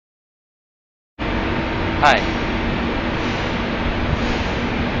Hi,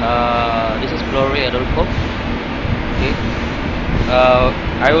 this is Glory Adolfo. Okay,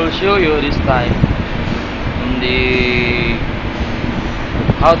 I will show you this time the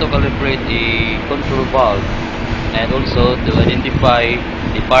how to calibrate the control valve and also to identify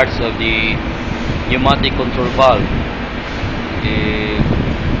the parts of the pneumatic control valve, the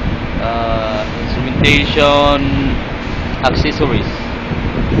instrumentation accessories.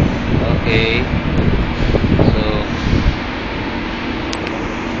 Okay, so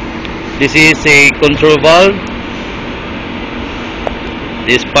this is a control valve.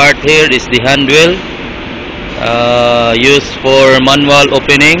 This part here is the handle used for manual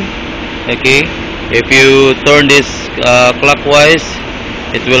opening. Okay, if you turn this clockwise,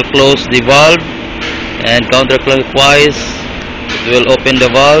 it will close the valve, and counterclockwise, it will open the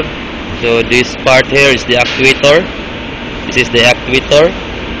valve. So this part here is the actuator. This is the actuator.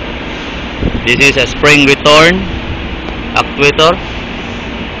 This is a spring return actuator,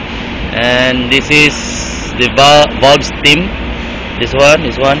 and this is the valve stem. This one,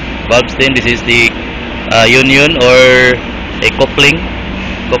 valve stem. This is the union or a coupling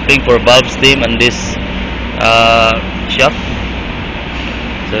for valve stem and this shaft.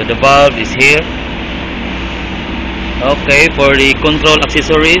 So the valve is here. Okay, for the control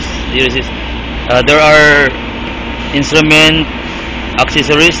accessories, there are instrument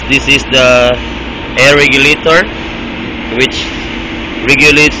accessories. This is the air regulator, which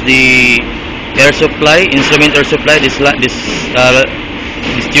regulates the air supply, instrument air supply, this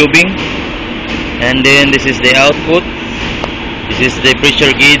tubing. And then this is the output. This is the pressure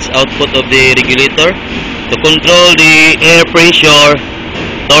gauge output of the regulator. To control the air pressure,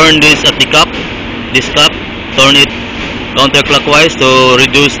 turn this at the cap, turn it counterclockwise to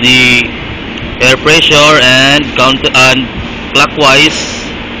reduce the air pressure, and clockwise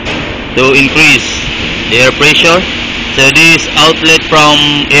to increase the air pressure. So this outlet from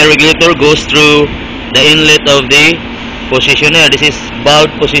air regulator goes through the inlet of the positioner. This is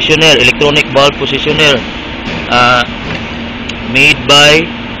valve positioner, electronic valve positioner, made by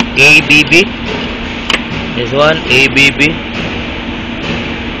ABB. This one, ABB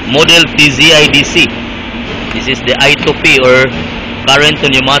model TZIDC. This is the I2P or current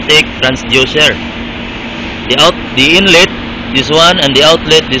to pneumatic transducer. The inlet, this one, and the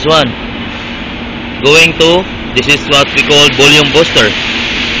outlet, this one, going to, this is what we call volume booster.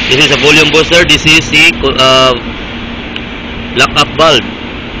 This is a volume booster. This is the lock-up valve.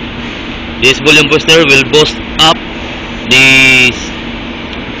 This volume booster will boost up the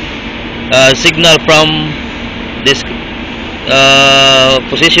signal from this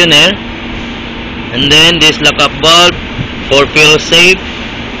positioner, and then this lock-up valve for feel safe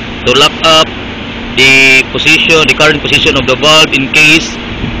to lock up the position, the current position of the valve in case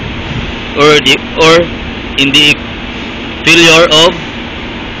or in the failure of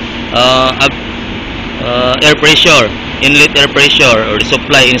air pressure, inlet air pressure, or the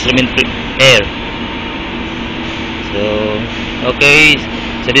supply instrument air. So okay,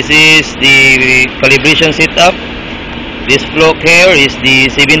 so this is the calibration setup. This block here is the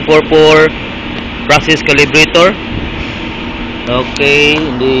 744 process calibrator. Okay,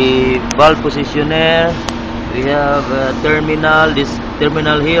 in the valve positioner, we have a terminal. This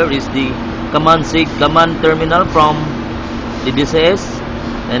terminal here is the command terminal from the DCS,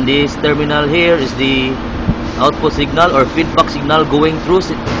 and this terminal here is the output signal or feedback signal going through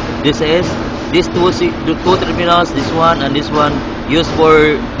DCS. These two terminals, this one and this one, used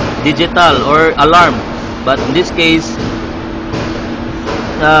for digital or alarm, but in this case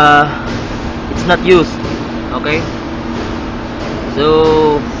it's not used. Okay,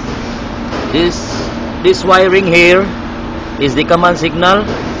 so this wiring here is the command signal.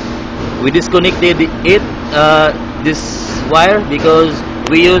 We disconnected it, this wire, because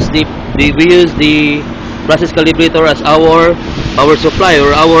we use the process calibrator as our power supply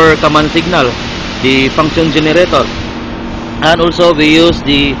or our command signal, the function generator. And also we use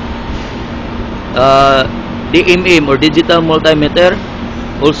the DMM or digital multimeter,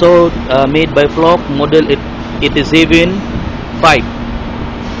 also made by Flock, model 875.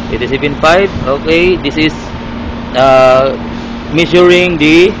 Okay, this is measuring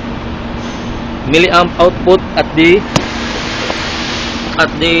the milliamp output at the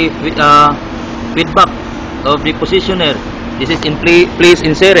feedback of the positioner. This is in place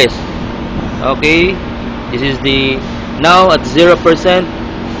in series. Okay, this is the now at 0%.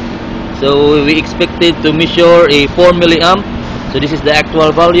 So we expected to measure a 4 milliamp. So this is the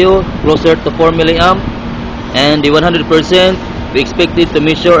actual value, closer to 4 milliamp, and the 100% we expected to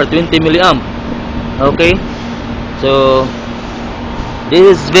measure at 20 milliamp. Okay, so this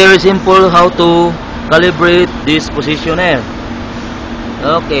is very simple how to calibrate this positioner.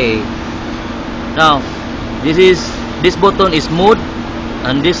 Okay, now this button is mode,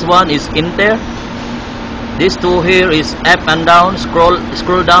 and this one is enter. This two here is up and down, scroll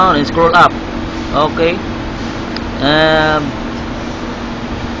down and scroll up. Okay,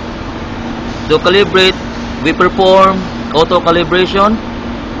 to calibrate, we perform auto calibration.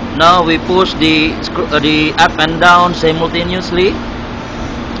 Now we push the up and down simultaneously,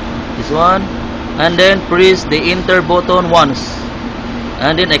 this one, and then press the enter button once,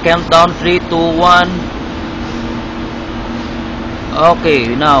 and then I count down 3, 2, 1.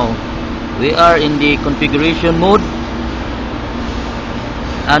 Okay, now we are in the configuration mode.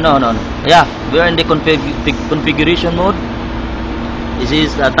 No, yeah, we are in the configuration mode. This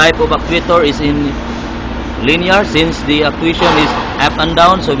is a type of actuator is in linear, since the actuation is up and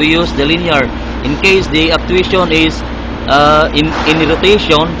down, so we use the linear. In case the actuation is in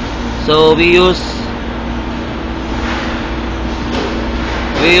rotation, so we use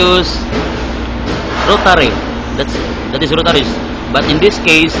rotary. That is rotary. But in this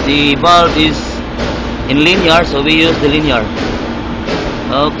case, the valve is in linear, so we use the linear.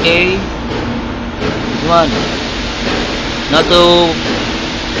 Okay, this one. Now to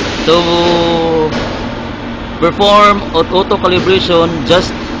perform auto calibration,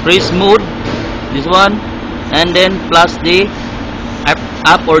 just press mode, this one, and then plus the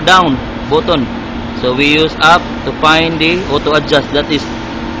up or down button. So we use up to find the auto adjust. That is,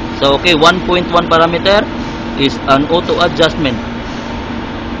 so okay, 1.1 parameter is an auto adjustment.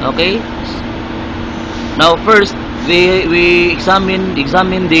 Okay, now first we examine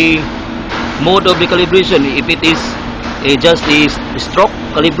the mode of the calibration, if it is just a stroke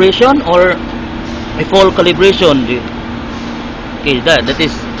calibration or a full calibration. Okay, that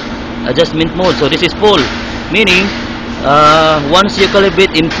is adjustment mode. So this is full, meaning once you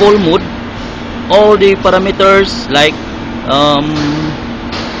calibrate in full mode, all the parameters like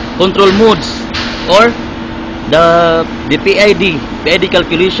control modes or the PID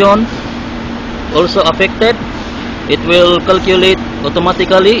calculation also affected. It will calculate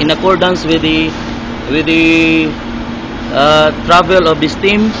automatically in accordance with the travel of the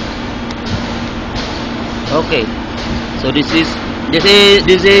steam. Okay, so this is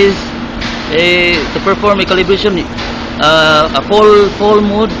to perform a calibration. A full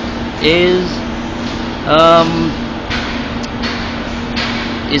mode is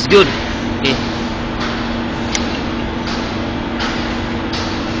good. Okay.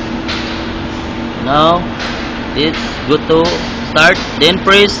 Now it's good to start. Then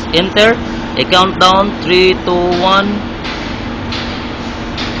press enter. A countdown 3, 2, 1.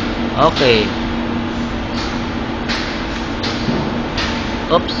 Okay.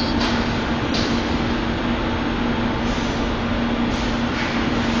 Oops.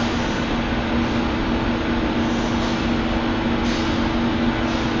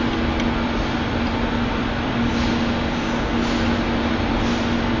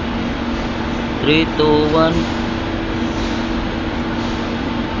 Three, two, one.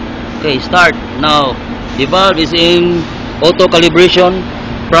 Okay, start. Now the valve is in auto calibration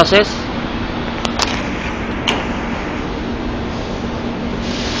process.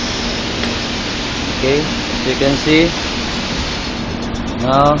 Okay, you can see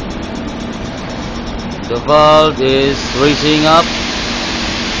now the valve is raising up.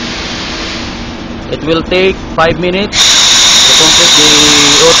 It will take 5 minutes to complete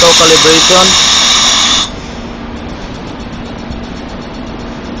the auto calibration.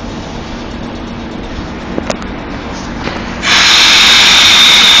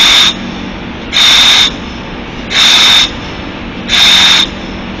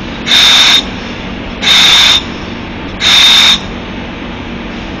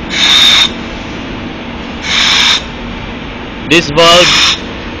 This valve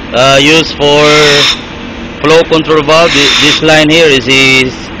used for flow control valve. This line here is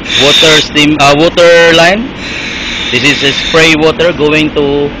water line. This is a spray water going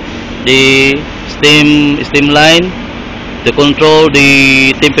to the steam line to control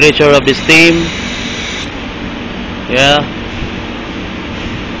the temperature of the steam. Yeah.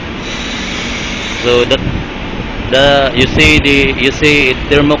 So that you see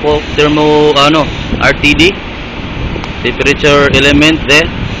thermo RTD. Temperature element there,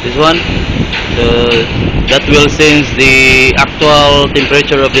 this one, so that will sense the actual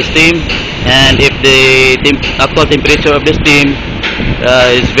temperature of the steam, and if the actual temperature of the steam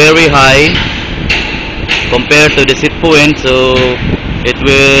is very high compared to the set point, so it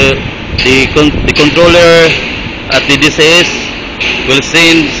will the controller at the DCS will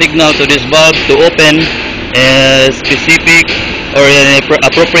send signal to this valve to open a specific or an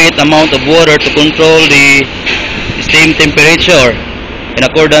appropriate amount of water to control the steam temperature in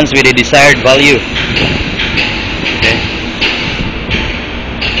accordance with the desired value. Okay.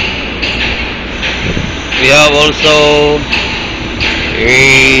 We have also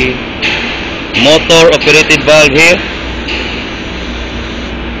a motor operated valve here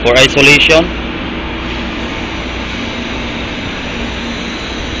for isolation.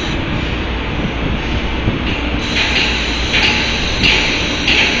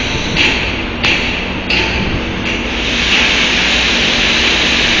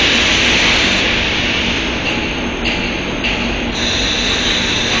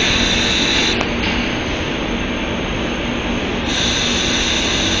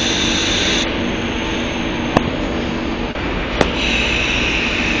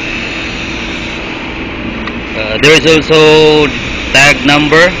 There is also tag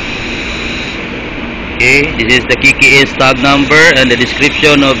number. Okay, this is the KKS tag number and the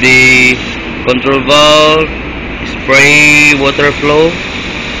description of the control valve, spray water flow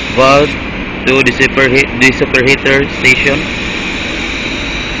valve to the superheater station.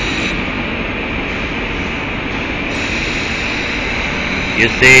 You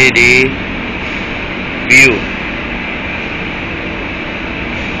see the view.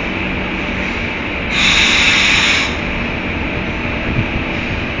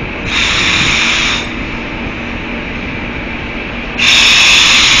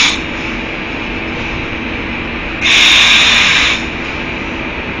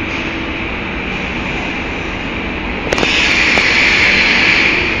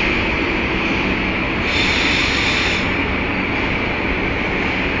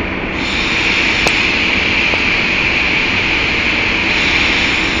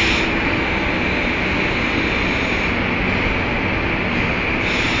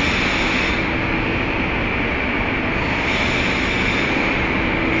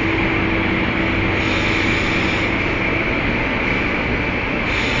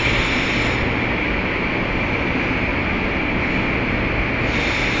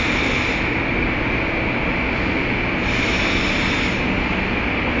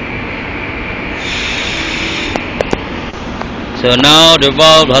 So now the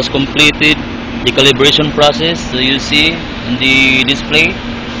valve has completed the calibration process. So you see in the display,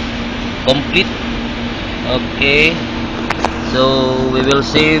 complete. Okay. So we will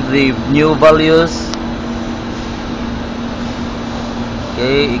save the new values.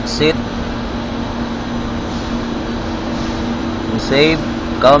 Okay, exit. And save.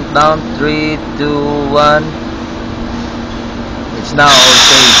 Countdown 3, 2, 1. It's now all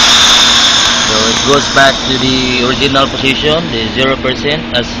saved. So it goes back to the original position, the 0%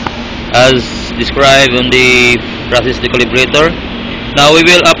 as described on the process decalibrator. Now we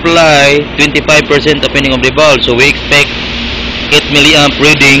will apply 25% opening of the valve. So we expect 8 milliamp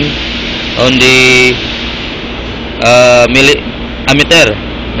reading on the ammeter.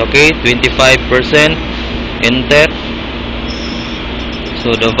 Okay, 25%. Enter.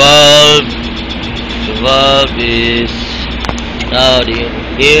 So the valve is now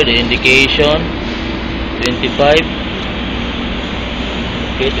here the indication 25.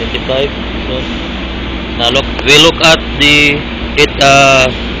 Okay, 25. So now we look at the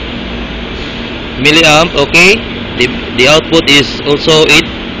milliamp. Okay, the output is also 8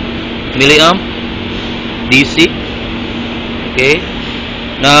 milliamp DC. Okay,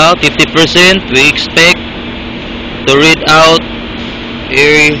 now 50% we expect to read out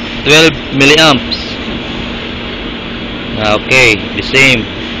 12 milliamps. Okay, the same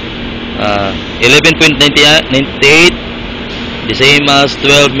 11.98, the same as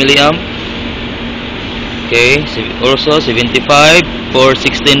 12 milliamp. Okay, also 75 for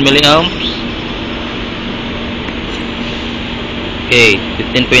 16 milliamps. Okay,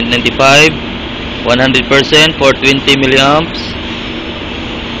 15.95, 100% for 20 milliamps.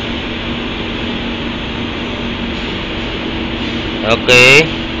 Okay,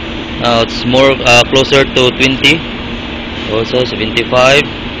 now it's more closer to 20. Also 75.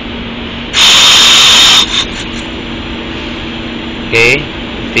 Okay,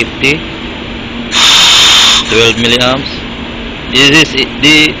 50. 12 milliamps. This is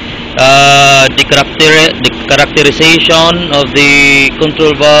the characterization of the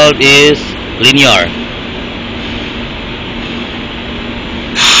control valve is linear.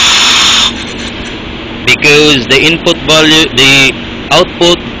 Because the input value, the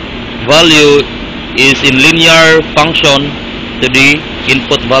output value is in linear function to the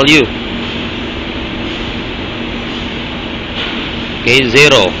input value. Okay,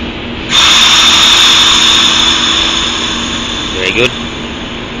 0. Very good.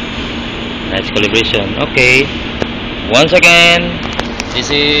 Nice calibration. Okay. Once again, this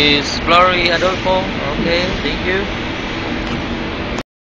is Glory Adolfo. Okay, thank you.